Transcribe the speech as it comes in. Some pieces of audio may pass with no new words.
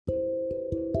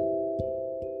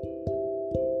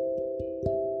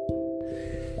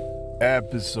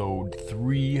Episode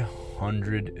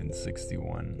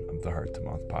 361 of the Heart to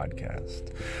Mouth podcast,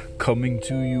 coming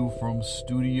to you from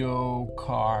Studio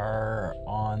Car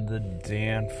on the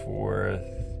Danforth.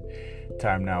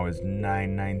 Time now is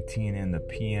 9:19 in the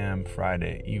p.m.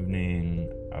 Friday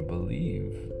evening. I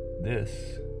believe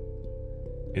this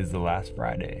is the last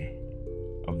Friday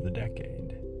of the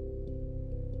decade.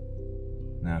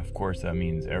 Now, of course, that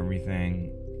means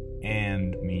everything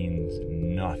and means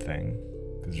nothing,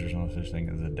 because there's no such thing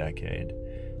as a decade,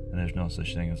 and there's no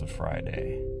such thing as a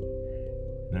Friday,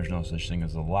 and there's no such thing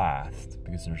as a last,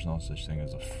 because there's no such thing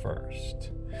as a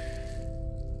first.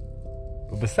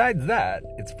 But besides that,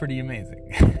 it's pretty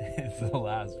amazing. It's the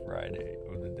last Friday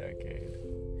of the decade,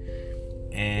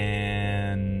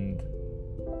 and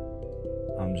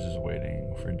I'm just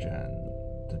waiting for Jen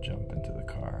to jump into the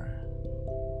car.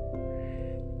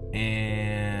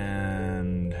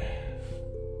 And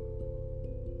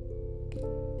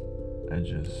I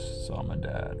just saw my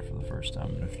dad for the first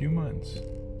time in a few months.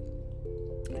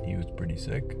 He was pretty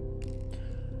sick.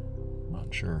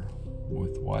 Not sure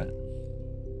with what,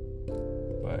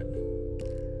 but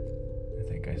I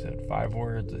think I said 5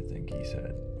 words. I think he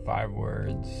said 5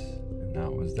 words, and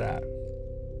that was that.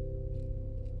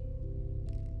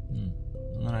 And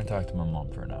then I talked to my mom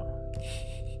for an hour.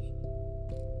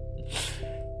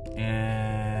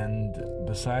 And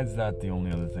besides that, the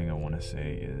only other thing I want to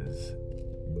say is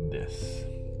this.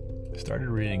 I started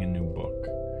reading a new book.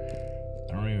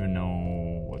 I don't even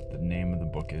know what the name of the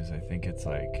book is. I think it's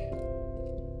like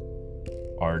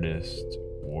Artist,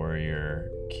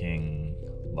 Warrior, King,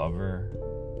 Lover.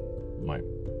 Might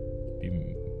be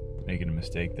making a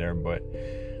mistake there, but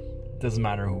it doesn't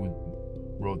matter who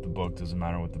wrote the book, doesn't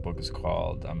matter what the book is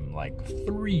called. I'm like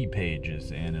 3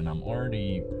 pages in, and I'm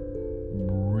already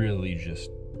really just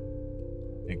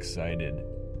excited.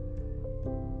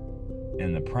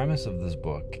 And the premise of this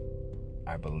book,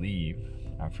 I believe,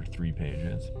 after 3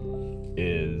 pages,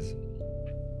 is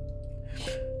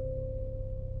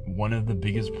one of the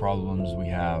biggest problems we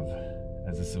have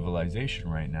as a civilization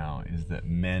right now is that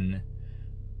men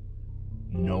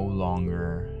no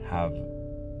longer have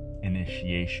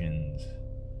initiations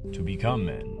to become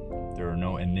men. There are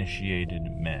no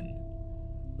initiated men.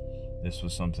 This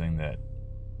was something that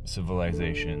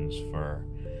civilizations for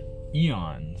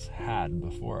eons had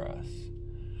before us.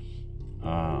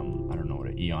 I don't know what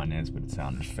an eon is, but it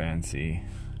sounded fancy.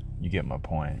 You get my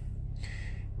point.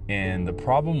 And the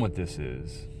problem with this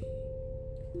is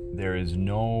there is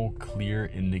no clear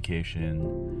indication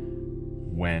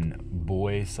when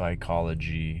boy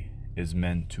psychology is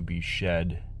meant to be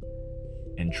shed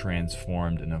and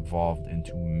transformed and evolved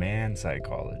into man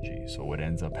psychology. So what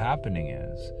ends up happening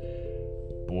is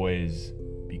boys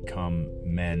become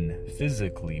men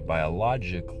physically,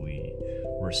 biologically,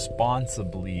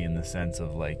 responsibly, in the sense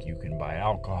of like you can buy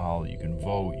alcohol, you can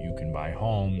vote, you can buy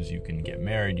homes, you can get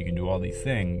married, you can do all these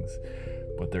things,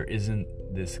 but there isn't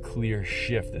this clear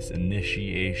shift, this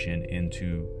initiation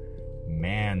into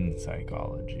man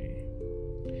psychology.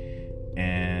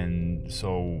 And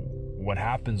so what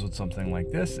happens with something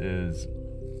like this is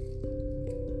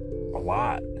a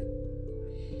lot.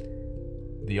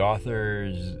 The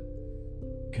author's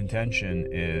contention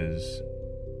is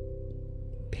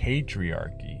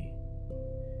patriarchy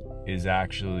is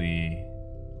actually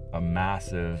a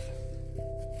massive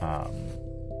harm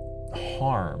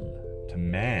to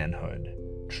manhood,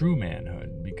 true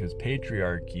manhood, because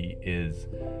patriarchy is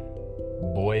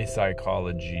boy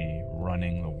psychology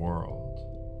running the world.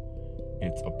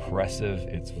 It's oppressive,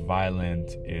 it's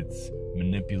violent, it's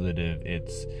manipulative,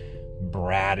 it's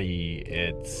bratty,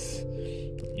 it's,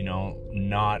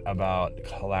 not about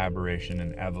collaboration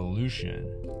and evolution.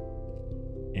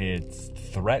 It's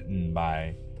threatened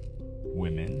by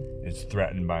women, it's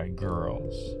threatened by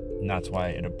girls, and that's why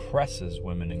it oppresses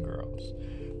women and girls.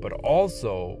 But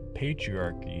also,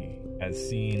 patriarchy, as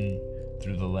seen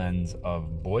through the lens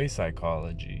of boy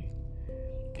psychology,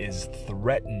 is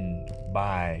threatened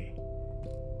by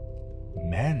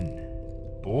men.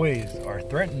 Boys are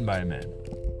threatened by men.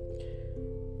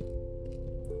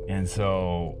 And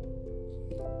so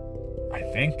I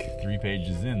think 3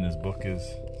 pages in, this book is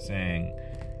saying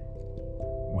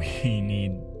we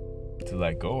need to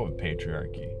let go of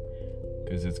patriarchy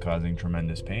because it's causing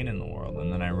tremendous pain in the world.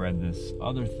 And then I read this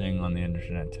other thing on the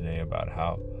internet today about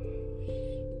how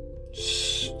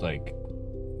like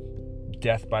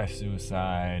death by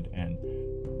suicide and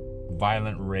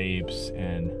violent rapes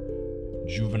and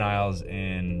juveniles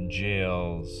in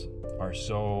jails are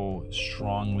so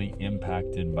strongly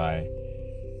impacted by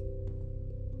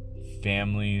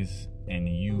families and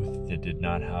youth that did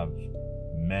not have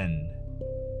men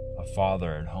a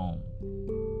father at home.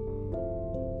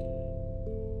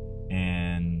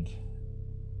 And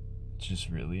it's just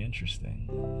really interesting.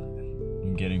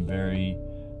 I'm getting very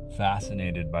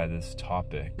fascinated by this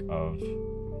topic of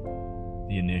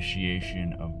the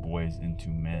initiation of boys into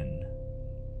men.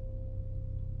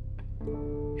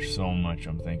 There's so much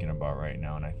I'm thinking about right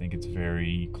now, and I think it's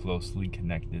very closely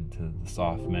connected to the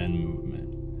soft men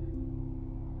movement.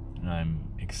 And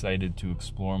I'm excited to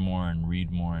explore more and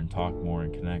read more and talk more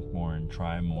and connect more and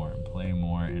try more and play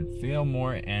more and fail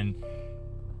more and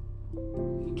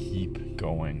keep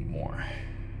going more.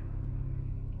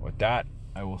 With that,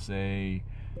 I will say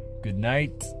good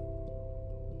night.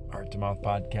 Heart to Mouth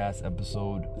Podcast,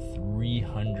 episode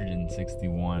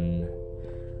 361.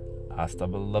 Hasta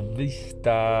la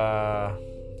vista.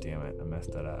 Damn it, I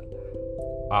messed that up.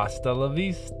 Hasta la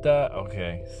vista.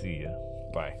 Okay, see ya.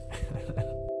 Bye.